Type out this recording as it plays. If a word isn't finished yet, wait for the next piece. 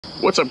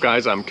What's up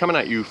guys, I'm coming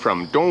at you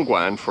from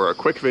Dongguan for a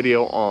quick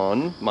video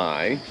on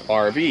my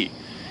RV.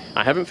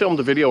 I haven't filmed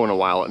a video in a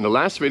while, and the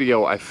last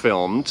video I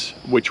filmed,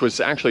 which was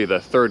actually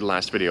the third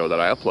last video that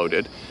I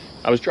uploaded,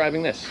 I was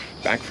driving this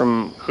back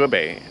from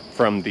Hebei,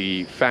 from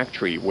the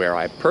factory where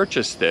I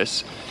purchased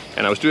this,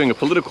 and I was doing a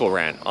political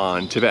rant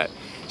on Tibet.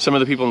 Some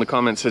of the people in the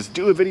comments says,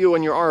 do a video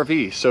on your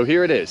RV, so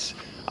here it is.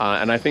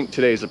 And I think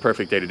today is the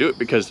perfect day to do it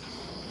because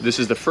this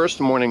is the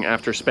first morning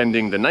after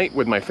spending the night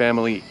with my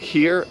family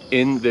here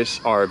in this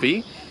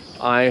RV.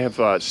 I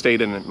have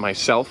stayed in it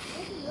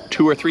myself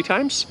 2 or 3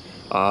 times,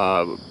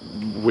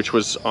 which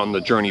was on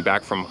the journey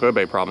back from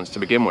Hebei province to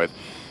begin with.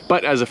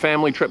 But as a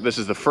family trip, this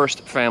is the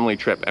first family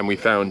trip, and we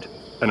found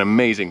an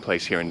amazing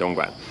place here in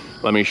Dongguan.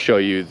 Let me show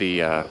you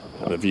the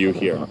view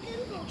here.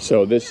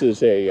 So this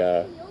is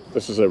a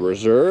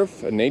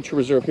reserve, a nature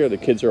reserve here. The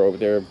kids are over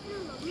there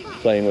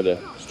playing with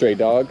a stray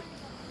dog.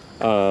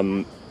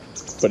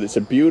 But it's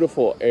a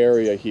beautiful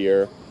area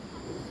here,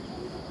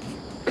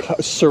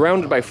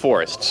 surrounded by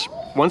forests.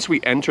 Once we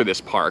enter this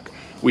park,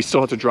 we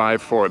still have to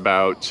drive for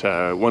about,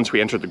 once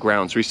we enter the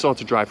grounds, we still have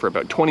to drive for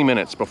about 20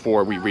 minutes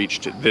before we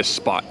reached this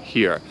spot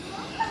here.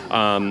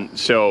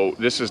 So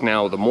this is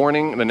now the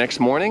next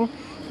morning.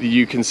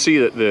 You can see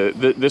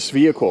that this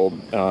vehicle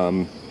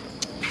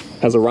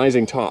has a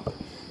rising top,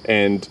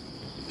 and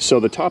so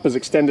the top is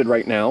extended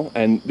right now,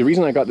 and the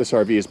reason I got this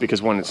RV is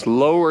because when it's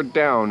lowered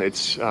down,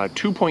 it's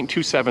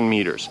 2.27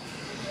 meters.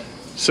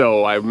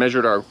 So I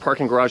measured our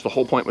parking garage. The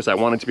whole point was I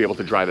wanted to be able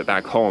to drive it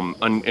back home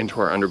into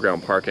our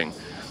underground parking.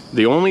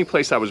 The only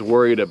place I was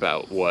worried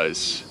about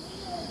was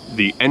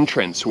the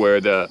entrance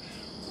where the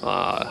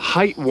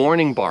height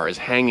warning bar is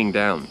hanging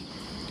down.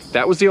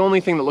 That was the only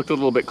thing that looked a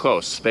little bit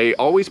close. They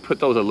always put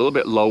those a little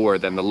bit lower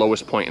than the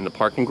lowest point in the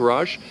parking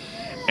garage,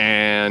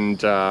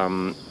 and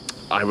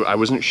I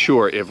wasn't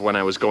sure if when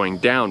I was going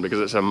down, because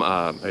it's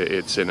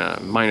in a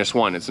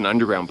 -1, it's an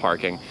underground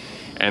parking,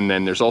 and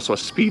then there's also a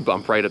speed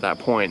bump right at that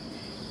point.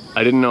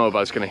 I didn't know if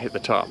I was going to hit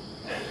the top.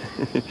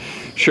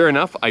 Sure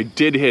enough, I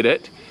did hit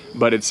it,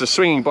 but it's a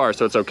swinging bar,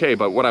 so it's okay.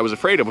 But what I was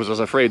afraid of was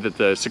that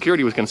the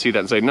security was going to see that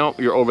and say, no,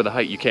 you're over the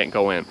height, you can't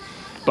go in.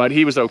 But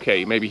he was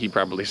okay. Maybe he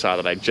probably saw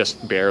that I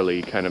just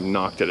barely kind of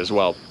knocked it as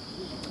well.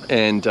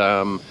 And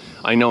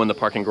I know in the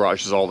parking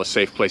garage is all the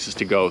safe places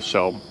to go,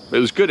 so it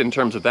was good in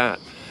terms of that.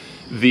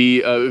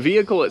 The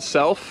vehicle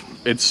itself,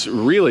 it's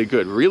really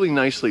good, really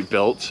nicely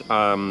built.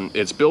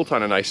 It's built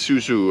on an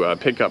Isuzu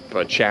pickup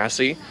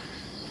chassis.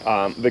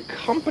 The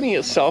company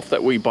itself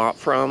that we bought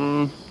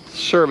from,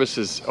 service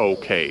is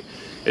okay.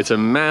 It's a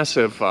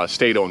massive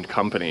state-owned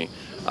company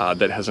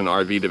that has an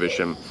RV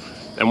division.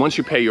 And once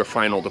you pay your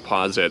final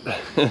deposit,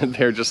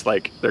 they're just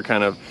like,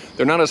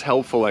 they're not as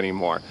helpful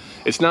anymore.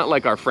 It's not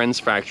like our friend's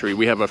factory.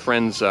 We have a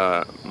friend's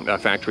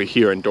factory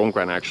here in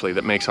Dongguan actually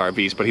that makes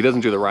RVs, but he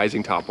doesn't do the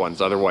rising top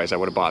ones. Otherwise I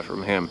would have bought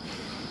from him.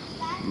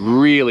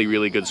 Really,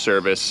 really good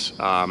service.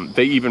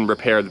 They even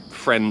repair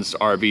friends'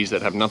 RVs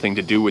that have nothing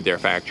to do with their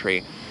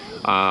factory.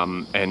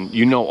 And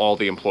you know all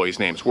the employees'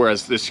 names.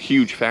 Whereas this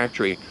huge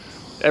factory,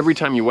 every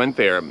time you went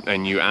there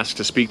and you asked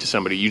to speak to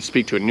somebody, you'd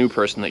speak to a new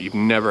person that you've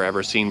never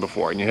ever seen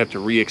before, and you have to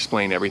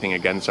re-explain everything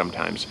again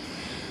sometimes.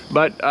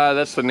 But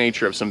that's the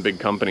nature of some big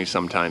companies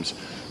sometimes.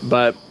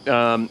 But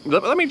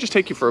let me just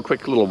take you for a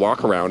quick little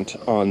walk around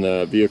on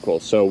the vehicle.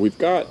 So we've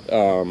got,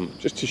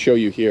 just to show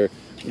you here,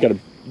 we've got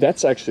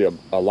that's actually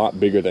a lot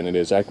bigger than it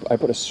is. I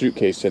put a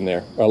suitcase in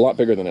there, a lot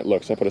bigger than it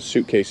looks. I put a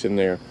suitcase in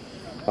there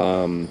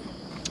on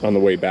the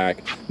way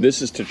back.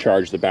 This is to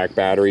charge the back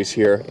batteries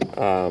here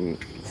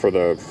for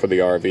the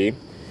RV.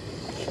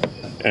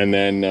 And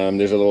then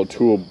there's a little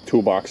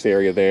toolbox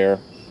area there.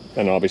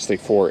 And obviously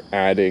for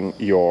adding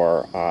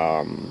your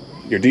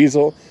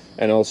diesel,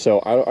 and also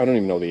I don't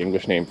even know the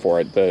English name for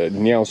it, the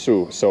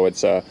niaosu. So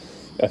it's a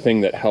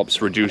thing that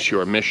helps reduce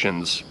your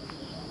emissions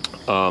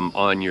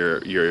on your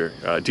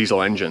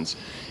diesel engines,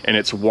 and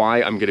it's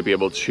why I'm going to be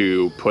able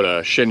to put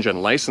a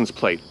Shenzhen license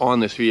plate on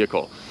this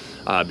vehicle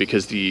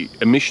because the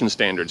emission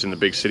standards in the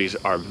big cities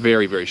are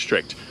very, very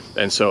strict.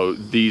 And so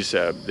these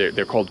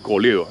they're called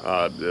Goliu,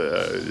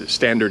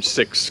 standard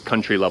 6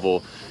 country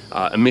level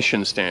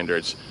emission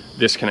standards.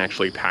 This can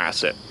actually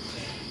pass it.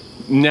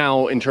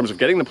 Now, in terms of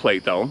getting the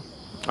plate though,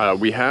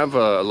 we have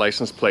a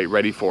license plate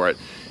ready for it,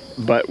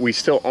 but we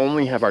still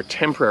only have our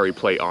temporary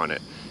plate on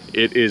it.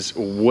 It is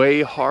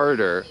way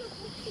harder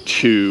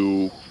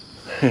to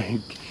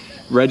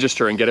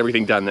register and get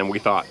everything done than we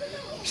thought.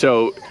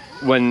 So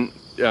when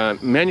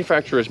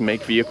manufacturers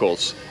make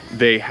vehicles,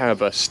 they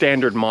have a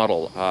standard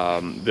model,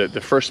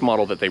 the first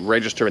model that they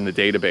register in the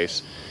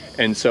database.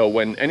 And so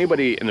when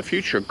anybody in the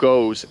future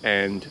goes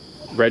and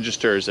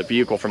registers a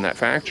vehicle from that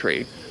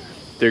factory,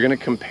 they're going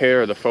to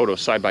compare the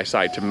photos side by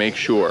side to make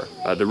sure,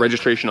 the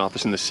registration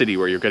office in the city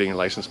where you're getting your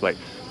license plate,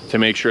 to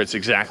make sure it's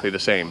exactly the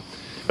same.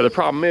 But the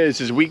problem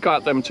is we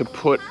got them to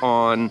put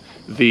on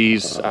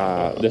these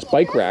this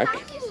bike rack,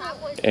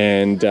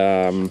 and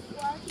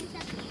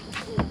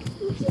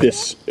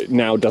this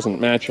now doesn't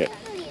match it.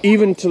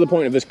 even to the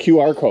point of this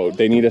QR code,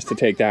 they need us to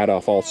take that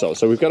off also.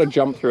 So we've got to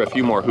jump through a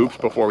few more hoops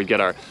before we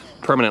get our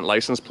permanent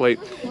license plate.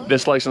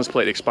 This license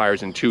plate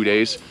expires in 2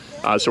 days,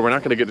 so we're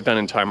not going to get it done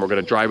in time. We're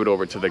going to drive it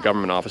over to the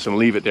government office and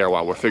leave it there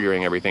while we're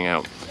figuring everything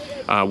out.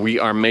 We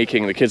are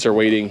making, the kids are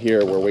waiting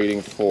here. They're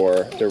waiting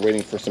for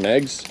some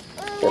eggs.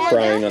 We're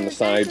frying on the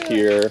side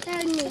here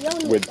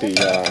with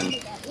the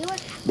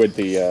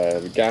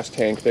gas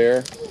tank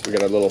there. We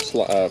got a little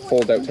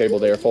fold-out table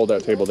there,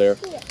 fold-out table there.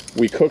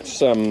 We cooked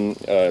some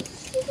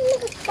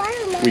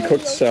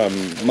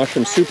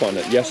mushroom soup on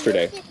it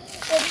yesterday,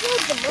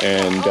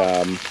 and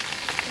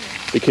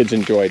the kids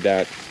enjoyed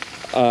that.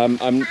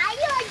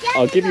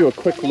 I'll give you a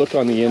quick look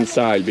on the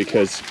inside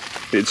because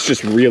it's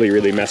just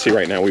really messy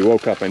right now. We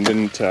woke up and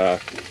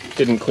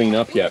didn't clean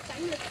up yet.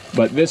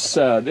 But this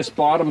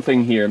bottom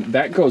thing here,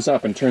 that goes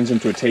up and turns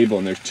into a table,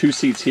 and there's 2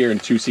 seats here and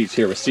 2 seats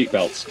here with seat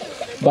belts.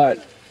 But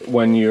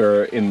when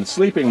you're in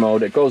sleeping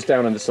mode, it goes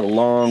down on this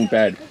long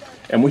bed,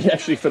 and we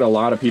actually fit a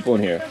lot of people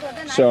in here.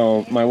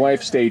 So my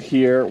wife stayed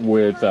here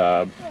with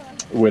our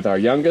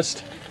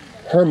youngest.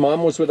 Her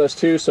mom was with us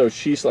too, so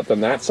she slept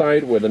on that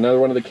side with another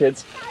one of the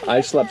kids.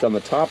 I slept on the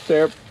top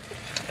there,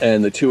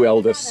 and the 2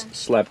 eldest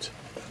slept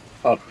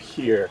up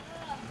here.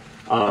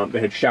 They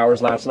had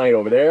showers last night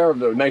over there.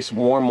 The nice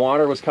warm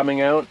water was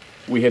coming out.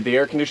 We had the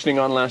air conditioning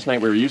on last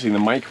night. We were using the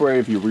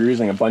microwave. We were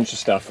using a bunch of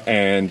stuff,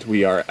 and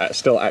we are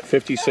still at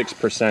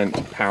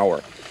 56%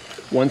 power.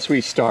 Once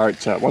we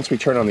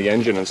turn on the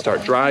engine and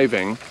start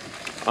driving,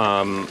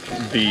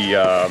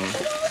 the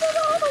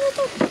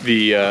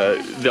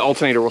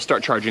alternator will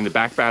start charging the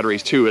back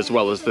batteries too, as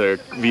well as the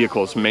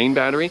vehicle's main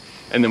battery.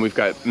 And then we've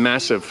got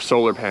massive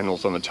solar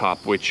panels on the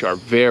top, which are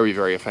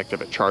very effective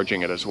at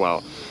charging it as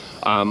well.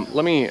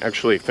 Let me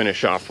actually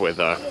finish off with,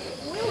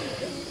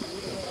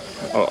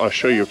 I'll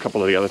show you a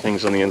couple of the other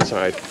things on the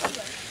inside.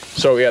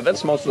 So yeah,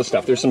 that's most of the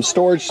stuff. There's some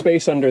storage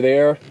space under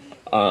there.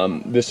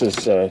 This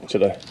is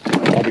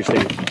obviously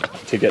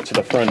to get to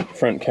the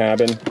front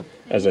cabin.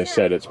 As I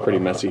said, it's pretty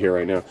messy here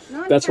right now.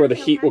 That's where the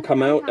heat will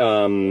come out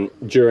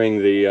during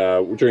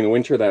the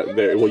winter. That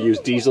we'll use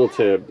diesel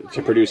to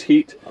produce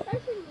heat.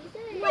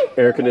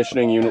 Air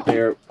conditioning unit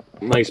there.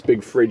 Nice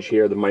big fridge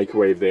here. The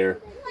microwave there.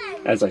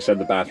 As I said,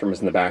 the bathroom is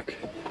in the back.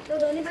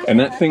 And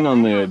that thing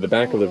on the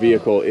back of the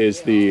vehicle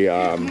is the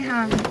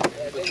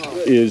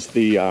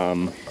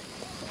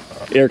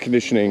air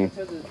conditioning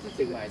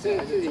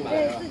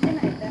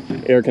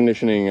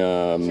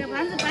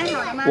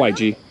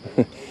YG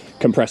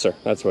compressor.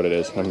 That's what it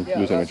is. I'm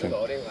losing my time.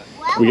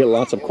 We get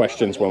lots of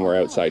questions when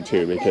we're outside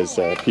too, because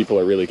people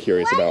are really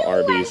curious about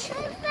RVs.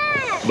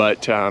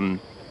 But all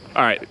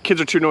right, kids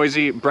are too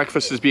noisy.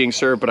 Breakfast is being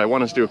served, but I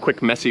want us to do a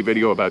quick messy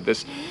video about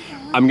this.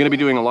 I'm going to be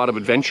doing a lot of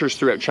adventures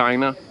throughout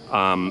China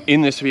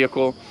in this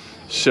vehicle,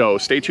 so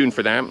stay tuned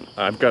for that.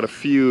 I've got a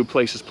few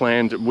places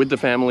planned with the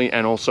family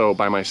and also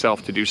by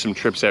myself to do some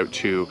trips out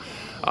to.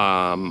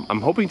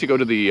 I'm hoping to go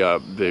to the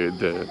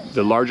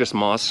largest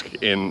mosque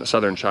in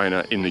southern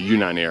China in the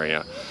Yunnan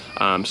area.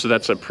 So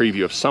that's a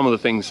preview of some of the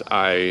things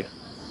I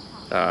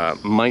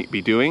might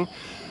be doing.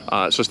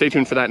 So stay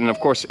tuned for that, and of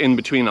course in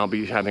between I'll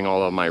be having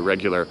all of my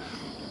regular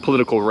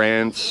political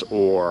rants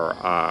or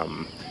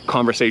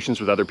conversations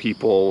with other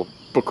people,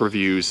 book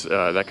reviews,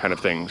 that kind of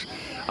things.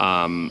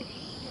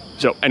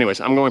 So anyways,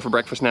 I'm going for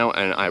breakfast now,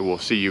 and I will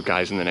see you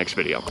guys in the next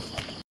video.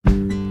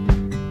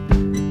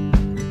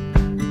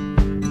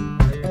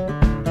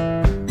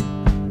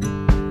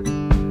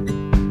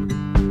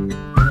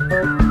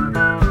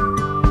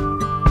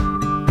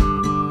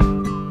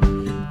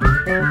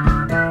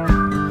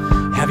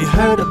 Have you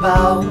heard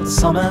about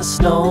summer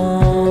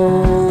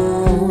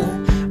snow?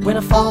 When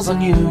it falls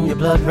on you, your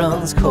blood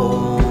runs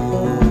cold.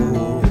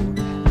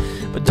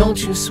 But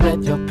don't you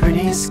sweat your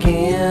pretty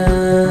skin,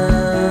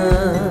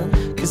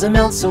 'cause it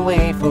melts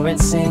away for it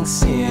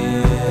sinks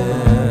in.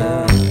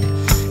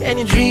 And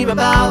you dream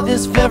about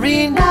this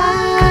very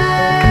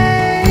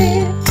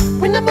night,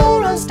 when the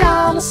moon runs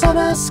down the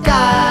summer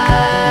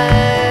sky.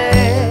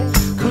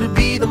 Could it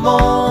be the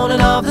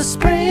morning of the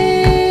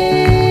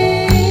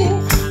spring,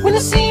 when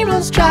the sea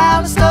runs dry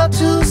and start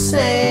to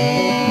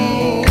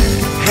sing?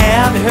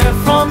 Have you heard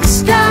from the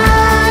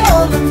sky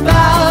all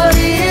about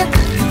it?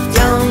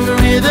 Down the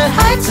river,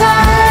 high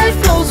tide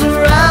flows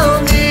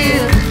around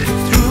it.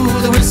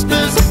 Through the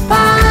whispers of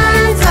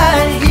pines,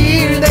 I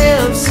hear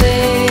them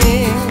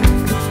sing.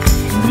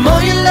 The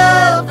more you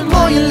love, the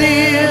more you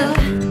live.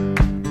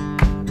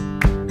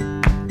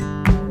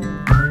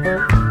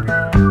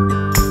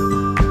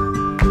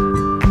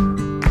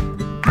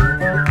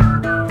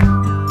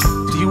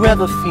 Do you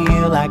ever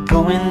feel like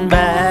going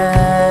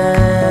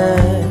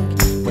back,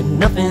 when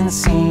nothing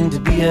seemed to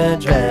be a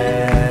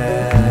drag?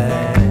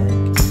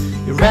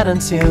 You read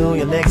until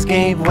your legs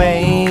gave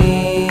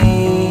way,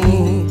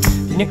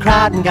 then you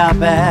cried and got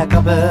back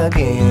up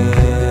again.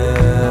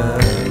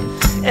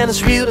 And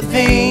it's real to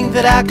think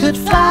that I could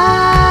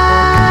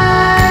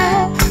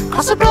fly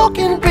across a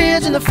broken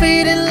bridge in the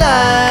fading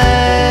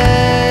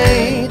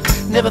light.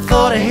 Never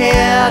thought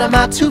ahead of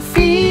my 2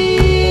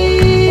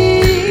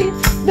 feet,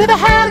 never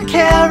had a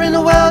care in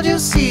the world, you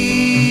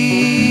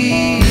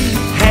see.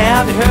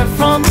 Have you heard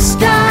from the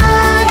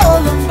sky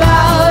all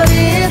about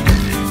it?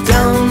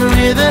 the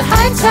river,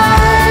 high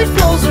tide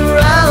flows